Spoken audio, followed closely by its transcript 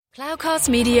Cloudcast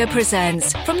Media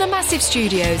presents from the massive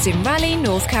studios in Raleigh,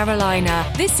 North Carolina.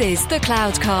 This is the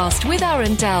Cloudcast with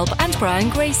Aaron Delp and Brian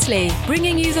Gracely,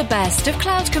 bringing you the best of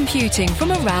cloud computing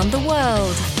from around the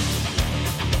world.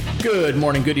 Good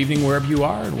morning, good evening, wherever you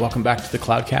are, and welcome back to the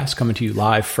Cloudcast, coming to you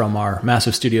live from our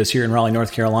massive studios here in Raleigh,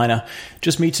 North Carolina.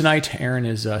 Just me tonight. Aaron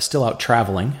is still out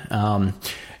traveling.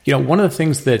 One of the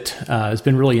things that has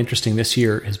been really interesting this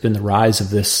year has been the rise of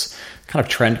this kind of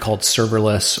trend called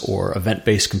serverless or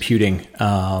event-based computing,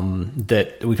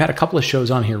 that we've had a couple of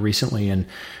shows on here recently, and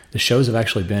the shows have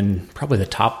actually been probably the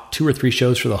top 2 or 3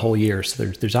 shows for the whole year. So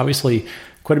there's obviously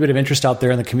quite a bit of interest out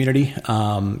there in the community.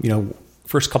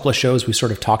 First couple of shows, we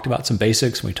sort of talked about some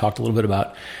basics, and we talked a little bit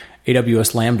about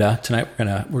AWS Lambda. Tonight,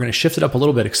 we're gonna shift it up a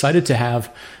little bit. Excited to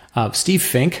have Steve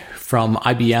Fink from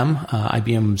IBM,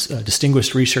 IBM's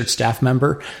distinguished research staff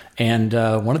member, and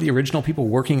one of the original people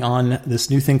working on this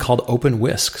new thing called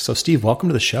OpenWhisk. So, Steve, welcome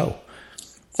to the show.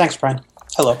 Thanks, Brian.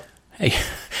 Hello. Hey,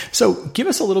 so give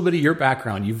us a little bit of your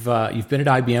background. You've been at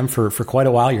IBM for quite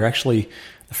a while. You're actually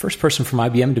the first person from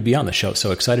IBM to be on the show,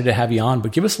 so excited to have you on.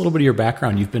 But give us a little bit of your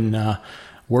background. You've been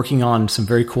working on some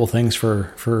very cool things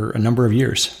for a number of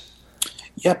years.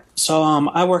 Yep. So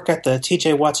I work at the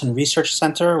T.J. Watson Research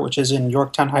Center, which is in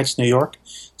Yorktown Heights, New York.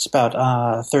 It's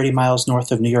about 30 miles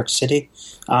north of New York City.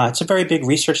 It's a very big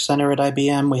research center at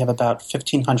IBM. We have about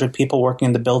 1,500 people working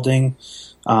in the building,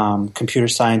 computer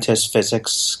scientists,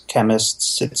 physics,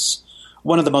 chemists. It's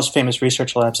one of the most famous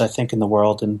research labs, I think, in the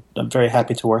world, and I'm very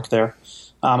happy to work there.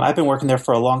 I've been working there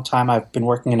for a long time. I've been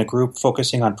working in a group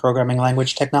focusing on programming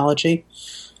language technology.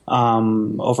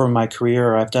 Over my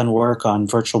career, I've done work on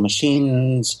virtual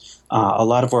machines, a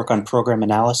lot of work on program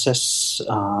analysis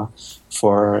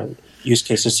for use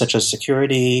cases such as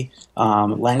security,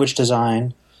 language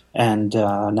design, and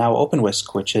now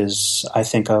OpenWhisk, which is, I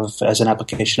think of as an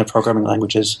application of programming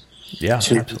languages to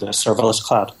the serverless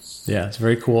cloud. Yeah, it's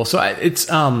very cool. So it's,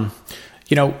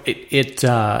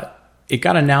 it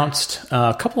got announced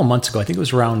a couple of months ago. I think it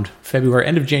was around February,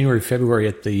 end of January, February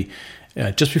at the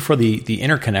just before the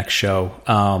Interconnect show.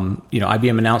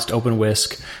 IBM announced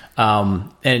OpenWhisk,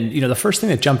 and the first thing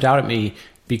that jumped out at me,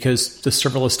 because the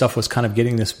serverless stuff was kind of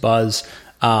getting this buzz,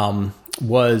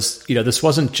 was this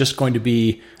wasn't just going to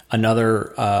be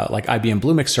another like IBM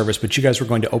Bluemix service, but you guys were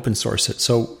going to open source it.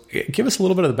 So give us a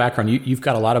little bit of the background. You've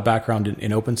got a lot of background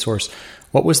in open source.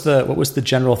 What was the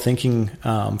general thinking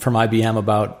from IBM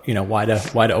about why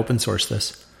to open source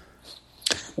this?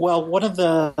 Well, one of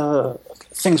the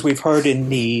things we've heard in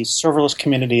the serverless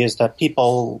community is that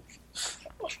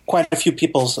quite a few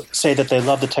people say that they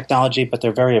love the technology, but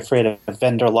they're very afraid of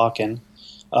vendor lock-in,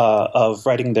 of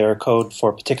writing their code for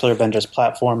a particular vendor's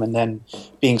platform and then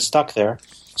being stuck there.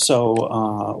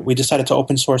 So we decided to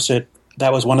open source it.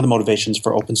 That was one of the motivations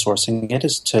for open sourcing it,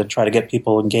 is to try to get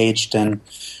people engaged and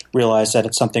realize that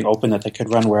it's something open that they could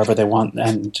run wherever they want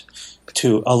and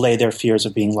to allay their fears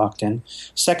of being locked in.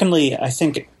 Secondly, I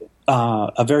think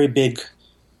a very big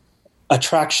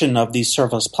attraction of these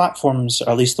serverless platforms,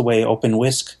 or at least the way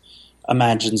OpenWhisk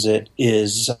imagines it,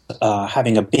 is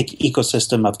having a big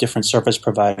ecosystem of different service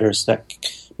providers, that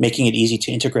making it easy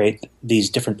to integrate these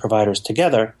different providers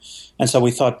together. And so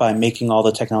we thought by making all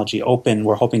the technology open,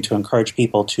 we're hoping to encourage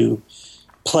people to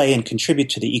play and contribute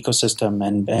to the ecosystem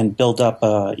and build up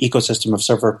an ecosystem of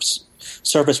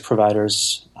service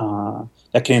providers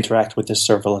that can interact with this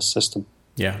serverless system.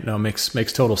 Yeah, no, makes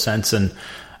total sense. And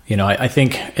I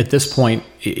think at this point,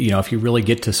 if you really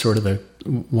get to sort of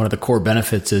one of the core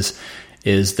benefits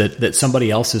is that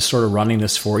somebody else is sort of running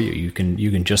this for you. You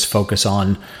can just focus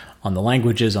on the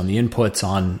languages, on the inputs,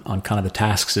 on kind of the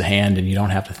tasks at hand, and you don't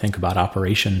have to think about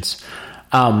operations.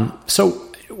 So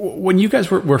when you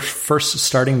guys were first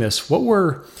starting this, what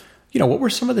were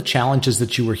some of the challenges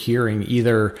that you were hearing,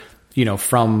 either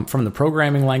from the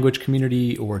programming language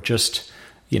community or just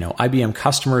IBM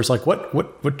customers? Like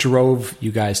what drove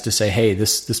you guys to say, hey,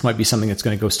 this might be something that's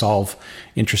going to go solve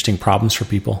interesting problems for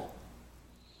people?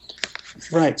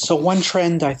 Right. So one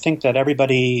trend I think that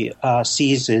everybody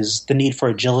sees is the need for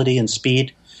agility and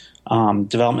speed.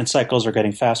 Development cycles are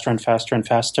getting faster and faster and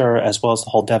faster, as well as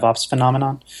the whole DevOps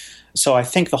phenomenon. So I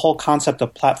think the whole concept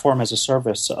of platform as a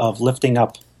service, of lifting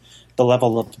up the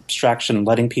level of abstraction,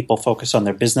 letting people focus on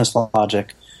their business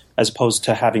logic, as opposed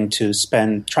to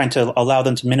trying to allow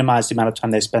them to minimize the amount of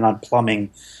time they spend on plumbing,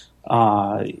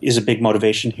 is a big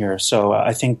motivation here. So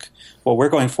I think what we're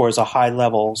going for is a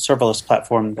high-level serverless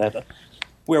platform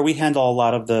where we handle a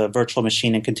lot of the virtual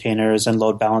machine and containers and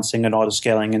load balancing and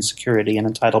auto-scaling and security and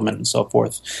entitlement and so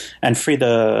forth, and free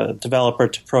the developer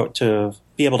to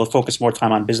be able to focus more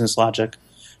time on business logic,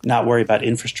 not worry about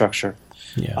infrastructure.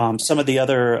 Yeah. Some of the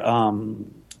other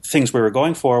things we were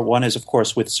going for. One is, of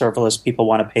course, with serverless, people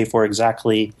want to pay for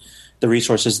exactly the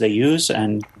resources they use,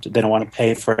 and they don't want to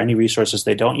pay for any resources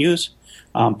they don't use.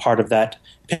 Part of that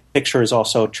picture is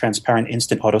also transparent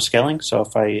instant auto-scaling. So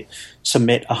if I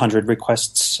submit 100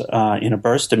 requests in a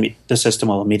burst, the system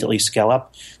will immediately scale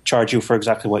up, charge you for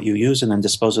exactly what you use, and then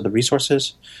dispose of the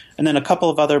resources. And then a couple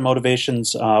of other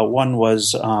motivations. One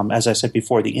was, as I said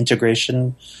before, the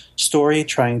integration story,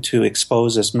 trying to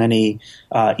expose as many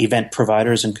event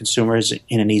providers and consumers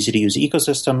in an easy-to-use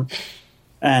ecosystem.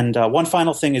 And one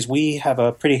final thing is we have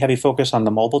a pretty heavy focus on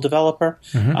the mobile developer.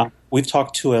 We've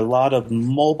talked to a lot of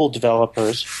mobile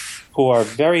developers who are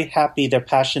very happy. Their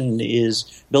passion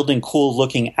is building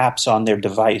cool-looking apps on their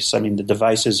device. I mean, the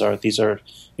devices these are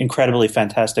incredibly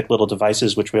fantastic little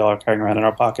devices which we all are carrying around in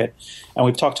our pocket. And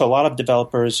we've talked to a lot of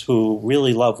developers who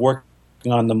really love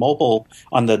working on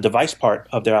the device part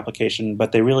of their application,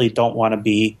 but they really don't want to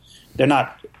be. They're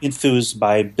not enthused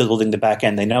by building the back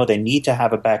end. They know they need to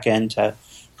have a back end to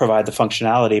provide the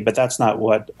functionality, but that's not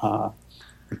what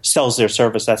sells their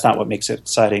service. That's not what makes it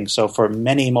exciting. So for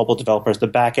many mobile developers, the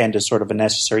back end is sort of a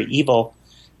necessary evil,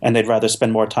 and they'd rather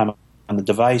spend more time on the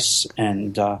device.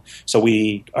 And so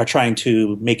we are trying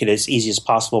to make it as easy as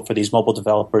possible for these mobile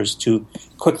developers to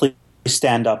quickly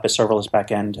stand up a serverless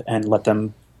back end and let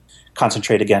them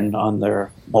concentrate again on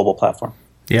their mobile platform.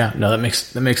 Yeah, no, that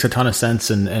makes a ton of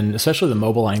sense, and especially the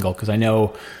mobile angle, because I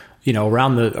know,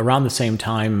 around the same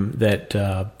time that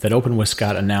OpenWhisk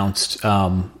got announced,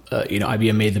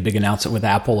 IBM made the big announcement with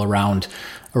Apple around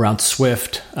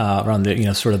Swift, around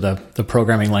the sort of the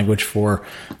programming language for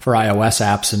iOS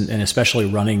apps, and especially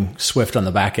running Swift on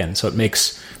the back end. So it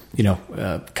makes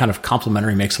kind of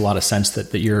complementary, makes a lot of sense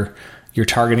that you're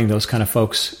targeting those kind of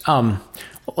folks.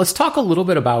 Let's talk a little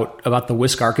bit about the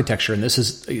Whisk architecture, and this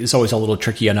is always a little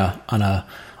tricky on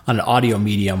an audio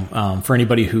medium. For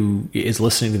anybody who is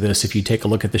listening to this, if you take a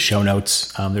look at the show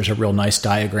notes, there's a real nice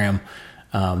diagram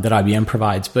that IBM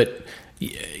provides. But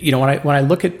when I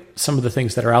look at some of the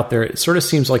things that are out there, it sort of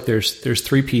seems like there's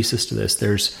three pieces to this.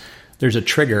 There's a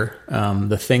trigger,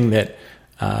 the thing that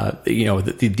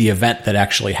the event that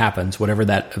actually happens, whatever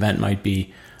that event might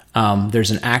be.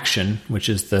 There's an action, which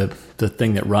is the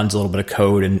thing that runs a little bit of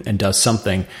code and does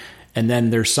something. And then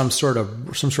there's some sort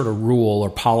of rule or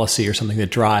policy or something that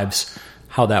drives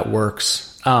how that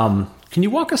works. Can you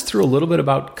walk us through a little bit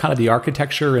about kind of the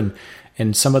architecture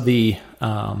and some of the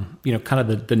kind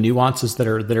of the nuances that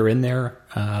are in there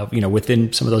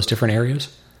within some of those different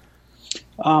areas?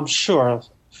 Sure.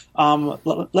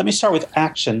 Let me start with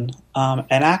action. An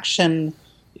action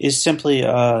is simply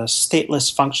a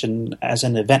stateless function as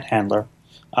an event handler.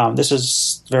 This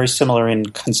is very similar in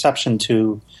conception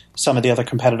to some of the other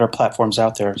competitor platforms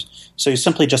out there. So you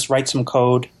simply just write some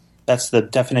code. That's the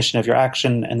definition of your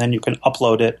action, and then you can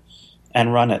upload it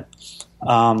and run it.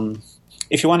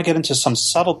 If you want to get into some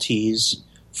subtleties,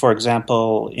 for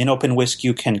example, in OpenWhisk,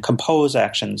 you can compose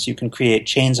actions. You can create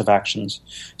chains of actions.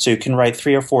 So you can write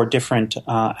 3 or 4 different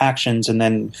actions and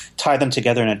then tie them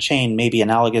together in a chain, maybe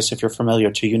analogous, if you're familiar,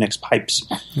 to Unix pipes.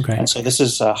 Okay. And so this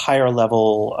is a higher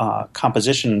level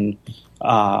composition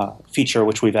feature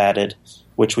which we've added,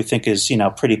 which we think is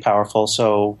pretty powerful.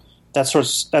 So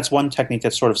that's one technique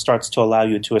that sort of starts to allow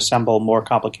you to assemble more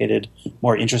complicated,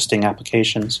 more interesting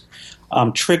applications.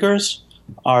 Triggers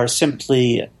are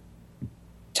simply.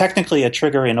 Technically, a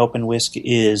trigger in OpenWhisk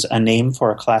is a name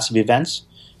for a class of events.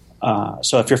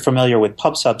 So if you're familiar with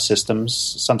pub/sub systems,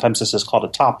 sometimes this is called a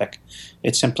topic.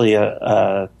 It's simply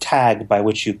a tag by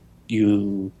which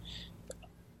you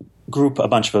group a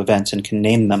bunch of events and can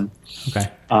name them. Okay.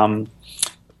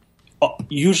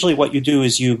 Usually what you do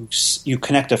is you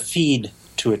connect a feed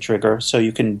to a trigger, so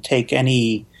you can take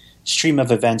any stream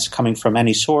of events coming from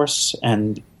any source,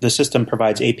 and the system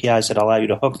provides APIs that allow you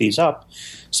to hook these up.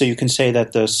 So you can say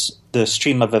that the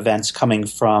stream of events coming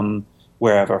from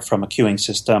wherever, from a queuing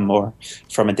system or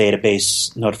from a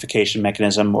database notification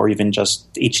mechanism, or even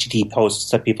just HTTP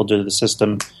posts that people do to the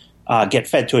system, get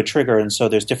fed to a trigger. And so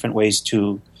there's different ways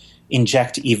to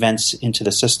inject events into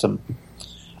the system.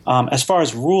 As far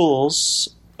as rules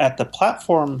at the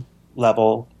platform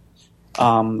level,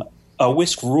 a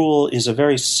Whisk rule is a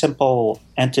very simple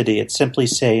entity. It's simply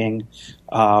saying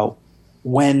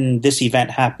when this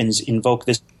event happens, invoke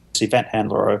this event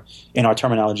handler, or in our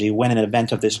terminology, when an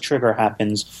event of this trigger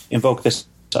happens, invoke this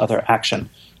other action.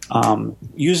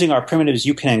 Using our primitives,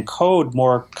 you can encode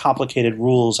more complicated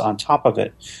rules on top of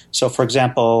it. So, for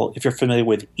example, if you're familiar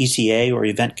with ECA, or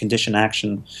event condition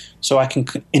action, so I can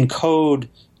encode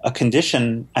a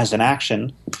condition as an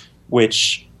action,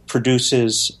 which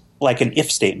produces like an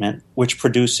if statement, which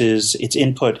produces its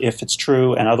input if it's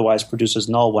true and otherwise produces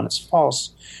null when it's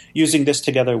false. Using this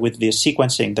together with the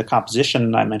sequencing, the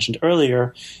composition I mentioned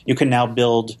earlier, you can now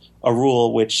build a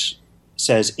rule which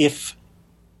says if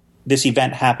this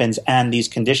event happens and these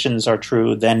conditions are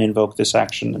true, then invoke this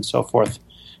action and so forth.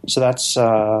 So that's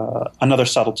another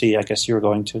subtlety, I guess you were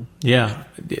going to. Yeah.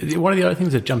 One of the other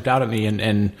things that jumped out at me,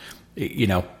 and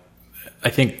I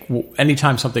think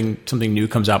anytime something new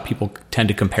comes out, people tend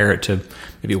to compare it to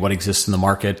maybe what exists in the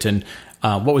market. And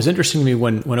what was interesting to me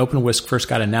when OpenWhisk first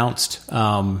got announced,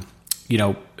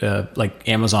 like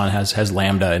Amazon has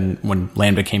Lambda, and when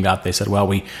Lambda came out, they said, well,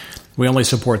 we only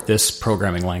support this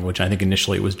programming language. I think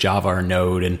initially it was Java or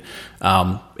Node,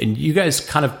 and you guys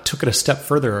kind of took it a step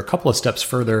further, a couple of steps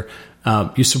further.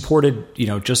 You supported,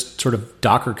 just sort of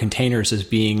Docker containers as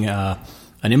being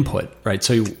an input, right?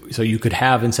 So you could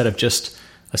have, instead of just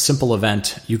a simple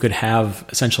event, you could have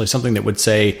essentially something that would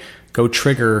say, go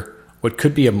trigger what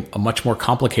could be a much more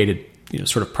complicated,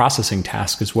 sort of processing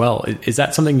task as well. Is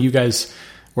that something you guys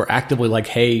were actively like,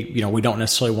 hey, we don't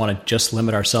necessarily want to just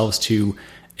limit ourselves to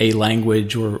a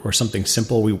language or something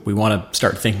simple. We want to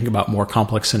start thinking about more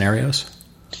complex scenarios?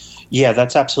 Yeah,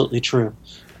 that's absolutely true.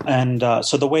 And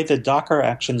so the way the Docker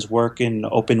actions work in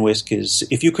OpenWhisk is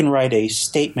if you can write a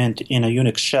statement in a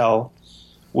Unix shell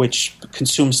which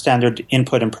consumes standard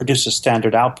input and produces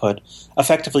standard output,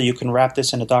 effectively you can wrap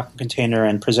this in a Docker container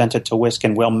and present it to Whisk,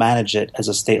 and we'll manage it as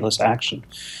a stateless action.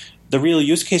 The real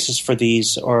use cases for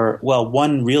these are, well,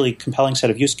 one really compelling set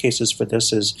of use cases for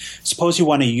this is, suppose you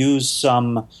want to use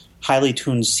some highly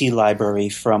tuned C library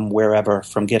from wherever,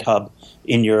 from GitHub,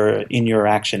 in your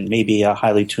action, maybe a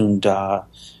highly tuned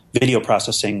video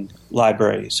processing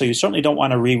library. So you certainly don't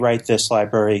want to rewrite this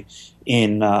library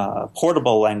in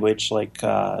portable language like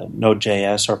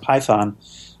Node.js or Python.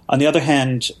 On the other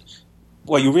hand,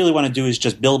 what you really want to do is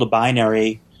just build a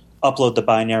binary, upload the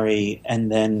binary,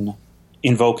 and then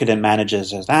invoke it and manage it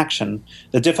as an action.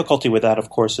 The difficulty with that, of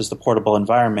course, is the portable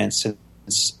environment, since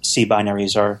C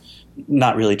binaries are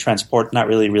not really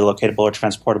relocatable or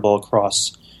transportable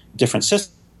across different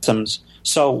systems.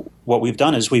 So what we've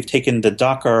done is we've taken the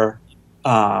Docker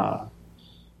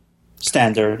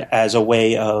standard as a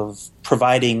way of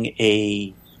providing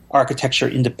a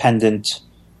architecture-independent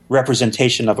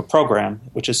representation of a program,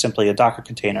 which is simply a Docker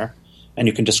container, and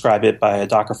you can describe it by a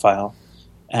Docker file.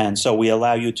 And so we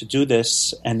allow you to do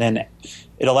this, and then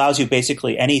it allows you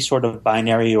basically any sort of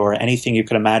binary or anything you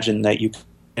can imagine that you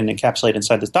can encapsulate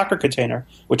inside this Docker container,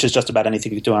 which is just about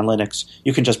anything you do on Linux.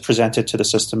 You can just present it to the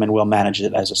system, and we'll manage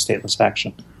it as a stateless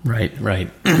action. Right.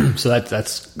 So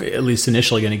that's at least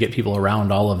initially going to get people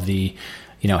around all of the,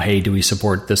 hey, do we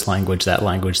support this language, that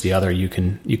language, the other? You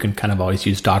can kind of always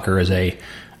use Docker as an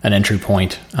entry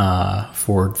point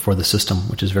for the system,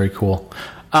 which is very cool.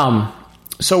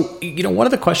 So, one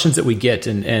of the questions that we get,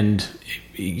 and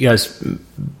you guys,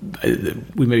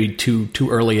 we may be too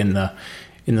early in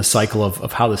the cycle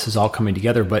of how this is all coming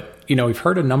together, but we've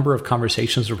heard a number of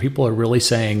conversations where people are really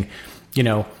saying,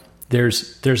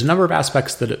 there's a number of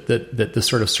aspects that the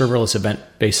sort of serverless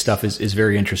event-based stuff is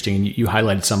very interesting, and you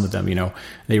highlighted some of them.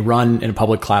 They run in a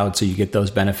public cloud, so you get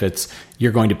those benefits.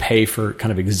 You're going to pay for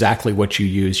kind of exactly what you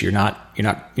use. You're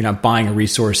not buying a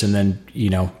resource and then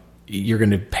you're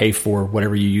going to pay for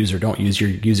whatever you use or don't use. You're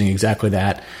using exactly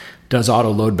that. Does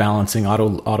auto load balancing,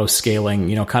 auto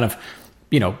scaling, kind of,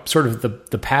 sort of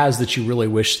the paths that you really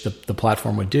wish the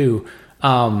platform would do.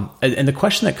 And the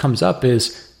question that comes up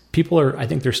is, I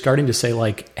think they're starting to say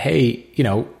like, hey,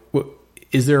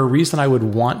 is there a reason I would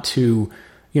want to,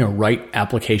 write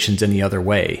applications any other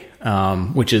way?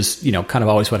 Which is, kind of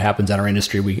always what happens in our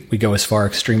industry. We go as far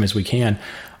extreme as we can.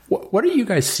 What are you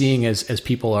guys seeing as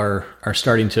people are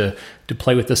starting to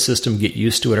play with the system, get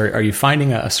used to it? Are you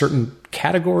finding a certain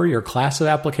category or class of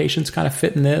applications kind of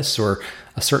fit in this, or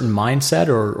a certain mindset,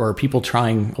 or are people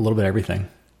trying a little bit of everything?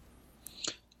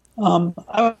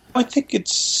 I think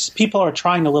people are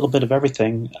trying a little bit of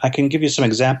everything. I can give you some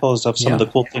examples of some of the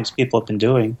cool things people have been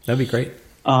doing. That'd be great.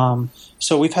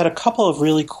 So we've had a couple of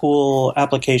really cool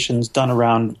applications done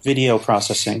around video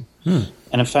processing.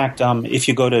 And in fact, if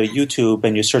you go to YouTube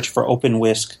and you search for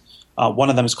OpenWhisk, one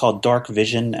of them is called Dark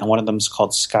Vision and one of them is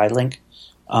called Skylink.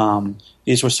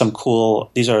 These were some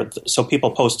cool. So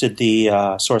people posted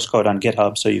the source code on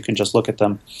GitHub, so you can just look at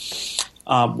them.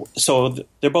 So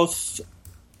they're both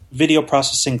video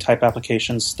processing type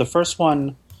applications. The first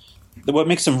one, what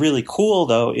makes them really cool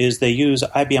though, is they use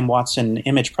IBM Watson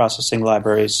image processing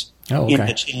libraries in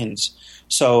the chains.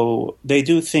 So they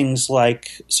do things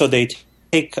like, they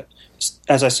take,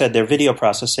 as I said, their video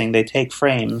processing. They take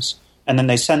frames and then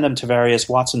they send them to various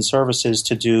Watson services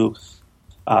to do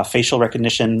facial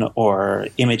recognition or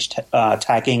image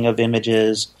tagging of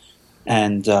images,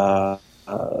 and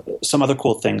some other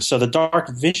cool things. So the dark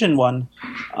vision one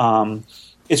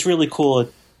is really cool.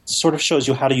 It sort of shows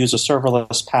you how to use a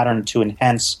serverless pattern to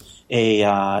enhance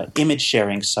a image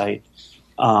sharing site.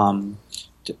 And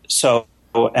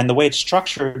the way it's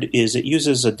structured is it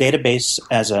uses a database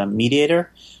as a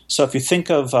mediator. So if you think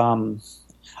of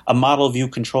a model view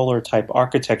controller type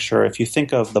architecture, if you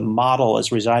think of the model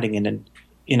as residing in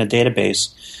a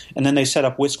database, and then they set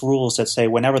up Whisk rules that say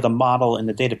whenever the model in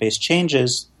the database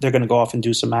changes, they're going to go off and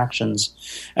do some actions.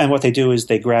 And what they do is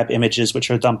they grab images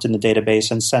which are dumped in the database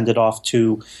and send it off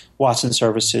to Watson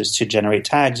services to generate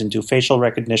tags and do facial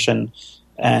recognition,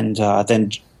 and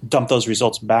then dump those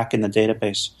results back in the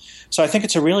database. So I think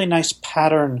it's a really nice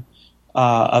pattern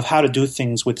of how to do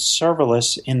things with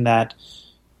serverless, in that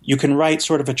you can write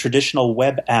sort of a traditional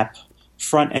web app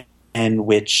front end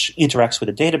which interacts with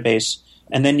a database,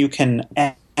 and then you can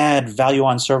add value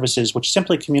on services which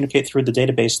simply communicate through the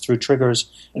database through triggers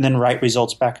and then write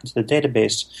results back into the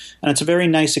database. And it's a very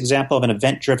nice example of an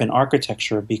event-driven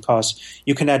architecture, because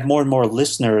you can add more and more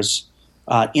listeners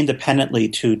independently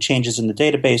to changes in the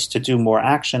database to do more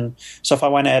action. So if I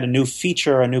want to add a new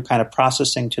feature, a new kind of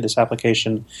processing to this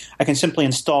application, I can simply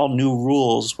install new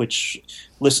rules which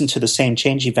listen to the same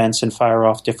change events and fire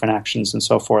off different actions and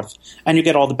so forth. And you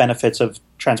get all the benefits of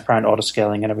transparent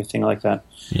autoscaling and everything like that.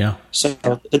 Yeah. So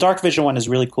the dark vision one is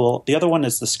really cool. The other one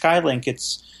is the Skylink.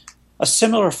 It's a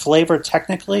similar flavor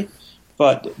technically,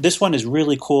 but this one is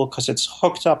really cool because it's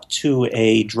hooked up to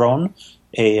a drone,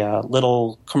 a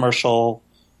little commercial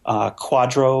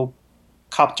quadrocopter,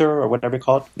 or whatever you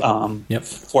call it,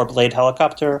 four-blade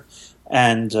helicopter.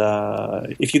 And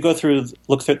if you go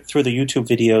look through the YouTube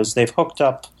videos, they've hooked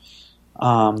up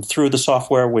through the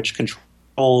software which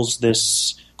controls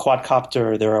this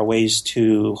quadcopter. There are ways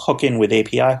to hook in with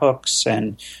API hooks,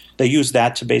 and they use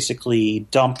that to basically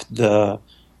dump the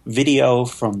video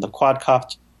from the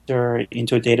quadcopter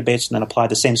into a database and then apply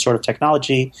the same sort of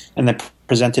technology and then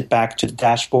present it back to the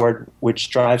dashboard which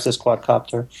drives this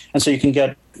quadcopter. And so you can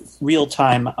get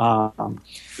real-time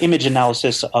image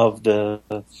analysis of the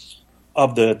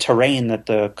terrain that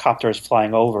the copter is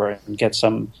flying over,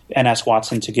 and ask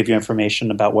Watson to give you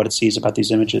information about what it sees about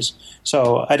these images.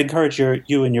 So I'd encourage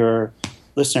you and your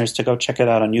listeners to go check it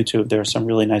out on YouTube. There are some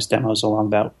really nice demos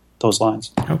along those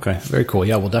lines. Okay, very cool.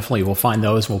 Yeah, we'll find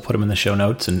those. We'll put them in the show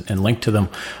notes and link to them.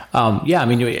 I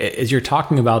mean, as you're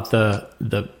talking about the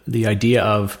idea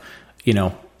of,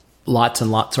 lots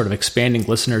and lots sort of expanding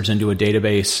listeners into a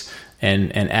database,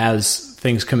 and as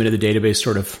things come into the database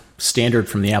sort of standard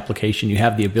from the application, you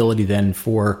have the ability then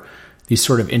for these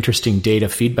sort of interesting data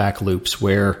feedback loops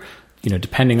where,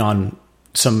 depending on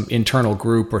some internal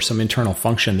group or some internal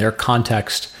function, their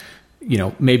context,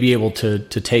 may be able to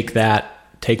take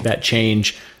that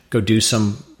change, go do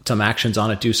some actions on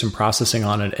it, do some processing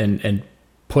on it, and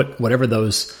put whatever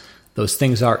those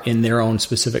things are in their own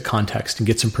specific context, and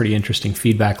get some pretty interesting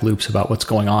feedback loops about what's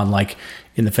going on, like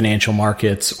in the financial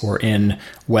markets or in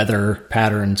weather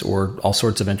patterns or all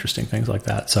sorts of interesting things like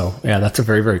that. So yeah, that's a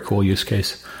very, very cool use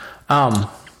case.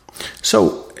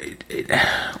 So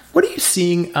what are you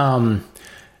seeing?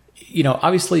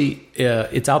 Obviously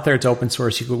it's out there, it's open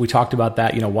source. We talked about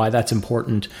that, why that's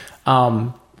important.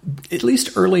 At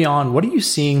least early on, what are you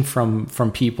seeing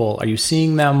from people? Are you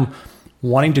seeing them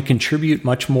wanting to contribute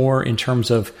much more in terms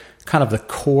of kind of the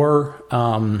core,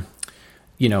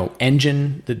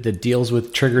 engine that deals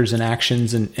with triggers and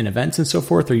actions and events and so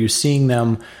forth? Are you seeing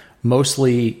them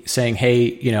mostly saying,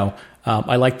 hey,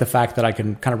 I like the fact that I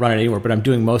can kind of run it anywhere, but I'm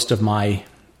doing most of my,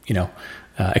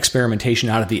 experimentation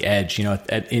out of the edge,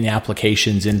 in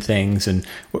applications, in things? And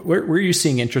where are you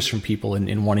seeing interest from people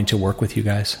in wanting to work with you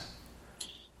guys?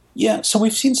 Yeah, so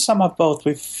we've seen some of both.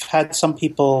 We've had some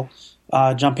people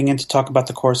jumping in to talk about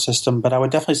the core system, but I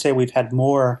would definitely say we've had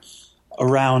more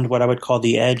around what I would call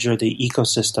the edge or the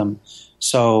ecosystem.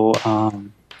 So,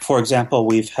 for example,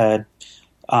 we've had,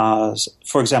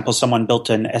 someone built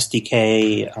an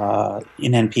SDK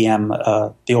in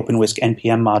NPM, the OpenWhisk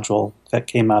NPM module that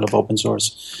came out of open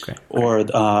source, okay.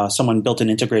 Or someone built an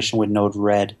integration with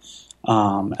Node-RED.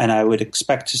 And I would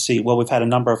expect to see, we've had a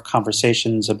number of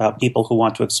conversations about people who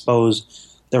want to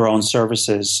expose their own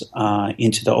services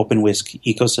into the OpenWhisk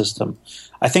ecosystem.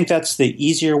 I think that's the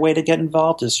easier way to get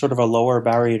involved, is sort of a lower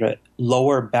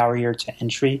barrier to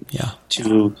entry,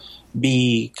 to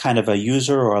be kind of a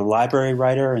user or a library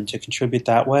writer and to contribute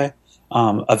that way.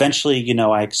 Eventually,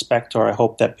 I expect or I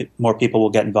hope that more people will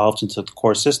get involved into the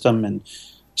core system and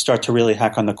start to really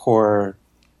hack on the core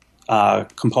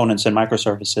components and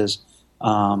microservices.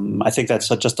 I think that's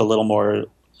just a little more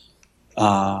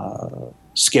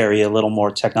scary, a little more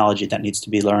technology that needs to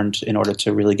be learned in order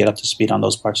to really get up to speed on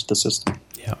those parts of the system.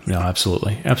 Yeah, no,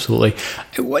 absolutely.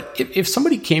 What if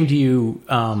somebody came to you?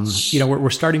 We're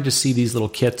starting to see these little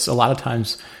kits. A lot of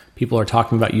times, people are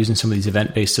talking about using some of these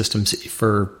event-based systems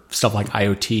for stuff like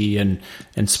IoT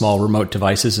and small remote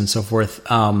devices and so forth.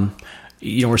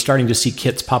 We're starting to see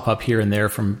kits pop up here and there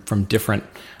from different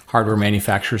hardware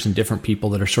manufacturers and different people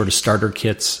that are sort of starter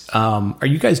kits. Are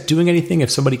you guys doing anything?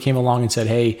 If somebody came along and said,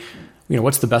 "Hey,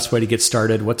 what's the best way to get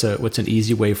started? What's an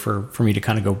easy way for me to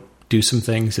kind of go do some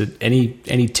things?"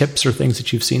 Any tips or things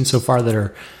that you've seen so far that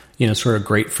are, sort of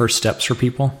great first steps for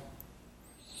people?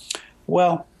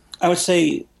 Well, I would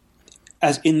say,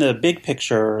 as in the big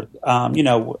picture,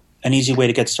 an easy way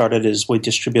to get started is we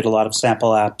distribute a lot of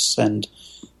sample apps and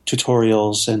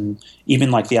tutorials, and even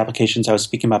like the applications I was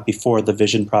speaking about before, the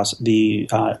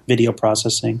video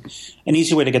processing. An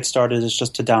easy way to get started is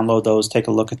just to download those, take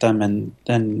a look at them, and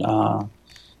then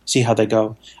see how they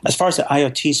go. As far as the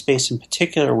IoT space in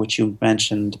particular, which you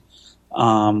mentioned,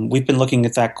 we've been looking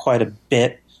at that quite a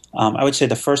bit. I would say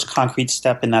the first concrete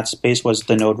step in that space was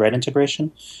the Node-RED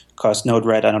integration, because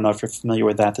Node-RED, I don't know if you're familiar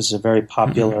with that, this is a very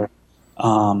popular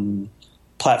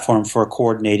platform for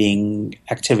coordinating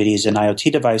activities in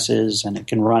IoT devices, and it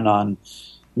can run on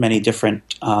many different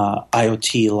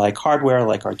IoT-like hardware,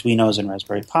 like Arduinos and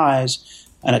Raspberry Pis,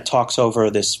 and it talks over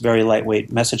this very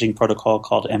lightweight messaging protocol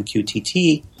called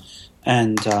MQTT.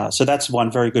 And so that's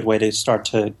one very good way to start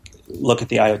to look at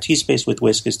the IoT space with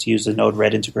Whisk, is to use the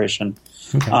Node-RED integration.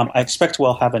 Okay. I expect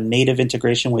we'll have a native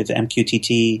integration with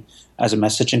MQTT as a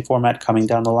messaging format coming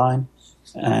down the line.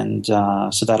 And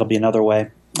so that'll be another way.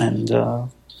 And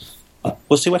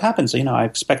we'll see what happens. I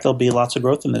expect there'll be lots of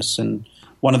growth in this. And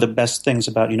one of the best things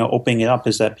about, opening it up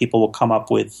is that people will come up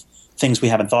with things we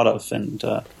haven't thought of, and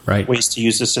ways to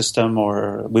use the system,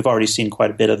 or we've already seen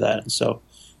quite a bit of that. And so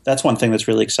that's one thing that's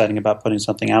really exciting about putting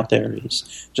something out there,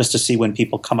 is just to see when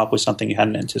people come up with something you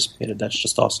hadn't anticipated. That's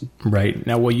just awesome. Right.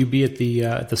 Now, will you be at the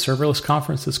serverless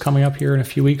conference that's coming up here in a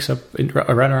few weeks right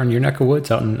around your neck of woods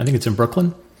out in, I think it's in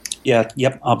Brooklyn? Yeah.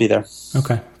 Yep. I'll be there.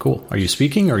 Okay, cool. Are you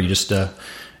speaking, or are you just in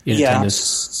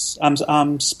attendance?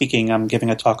 I'm speaking. I'm giving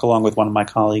a talk along with one of my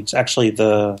colleagues. Actually,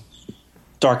 the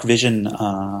dark vision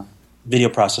video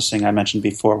processing I mentioned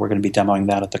before, we're going to be demoing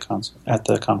that at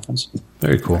the conference.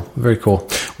 Very cool.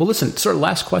 Well, listen, sort of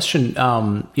last question.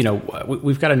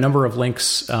 We've got a number of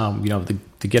links, the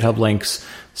GitHub links,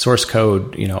 source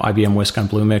code, IBM Whisk on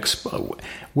Bluemix.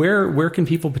 Where can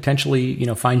people potentially,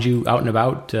 find you out and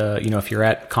about, if you're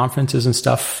at conferences and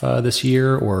stuff this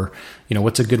year, or,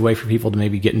 what's a good way for people to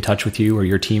maybe get in touch with you or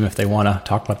your team if they want to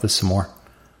talk about this some more?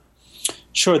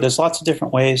 Sure, there's lots of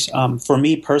different ways. For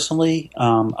me personally,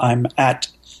 I'm at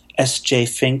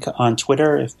SJFink on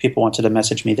Twitter if people wanted to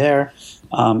message me there.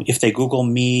 If they Google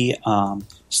me,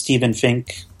 Stephen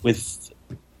Fink with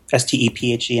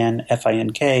STEPHEN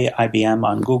FINK IBM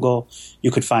on Google,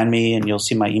 you could find me and you'll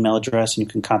see my email address, and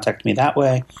you can contact me that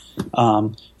way.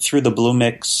 Through the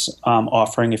Bluemix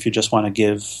offering, if you just want to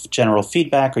give general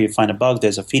feedback or you find a bug,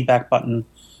 there's a feedback button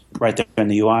right there in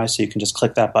the UI, so you can just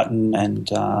click that button and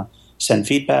send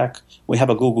feedback. We have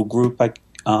a Google group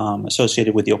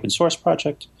associated with the open source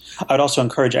project. I would also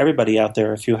encourage everybody out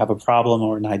there, if you have a problem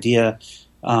or an idea,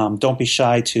 don't be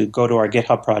shy to go to our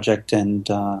GitHub project and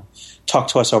talk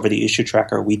to us over the issue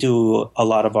tracker. We do a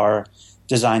lot of our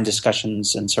design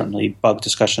discussions and certainly bug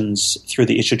discussions through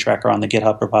the issue tracker on the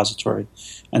GitHub repository.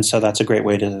 And so that's a great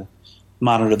way to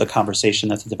monitor the conversation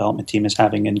that the development team is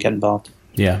having and get involved.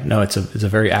 Yeah, no, it's a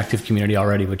very active community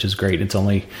already, which is great. It's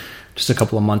only just a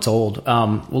couple of months old.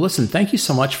 Well, listen, thank you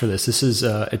so much for this. This is,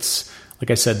 it's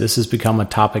like I said, this has become a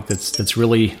topic that's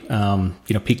really,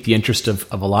 piqued the interest of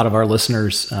a lot of our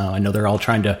listeners. I know they're all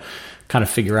trying to kind of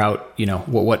figure out,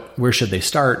 where should they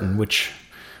start and which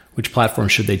platform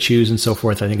should they choose and so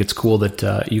forth. I think it's cool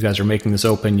that you guys are making this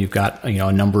open. You've got,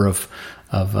 a number of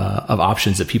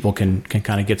options that people can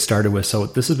kind of get started with. So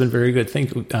this has been very good.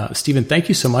 Stephen, thank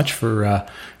you so much for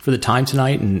the time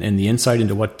tonight and the insight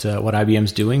into what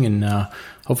IBM's doing. And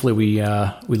hopefully we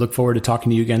look forward to talking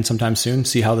to you again sometime soon.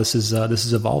 See how this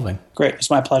is evolving. Great, it's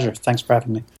my pleasure. Thanks for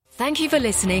having me. Thank you for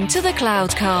listening to the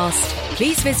Cloudcast.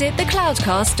 Please visit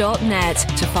thecloudcast.net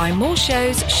to find more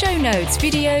shows, show notes,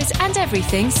 videos, and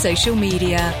everything social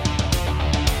media.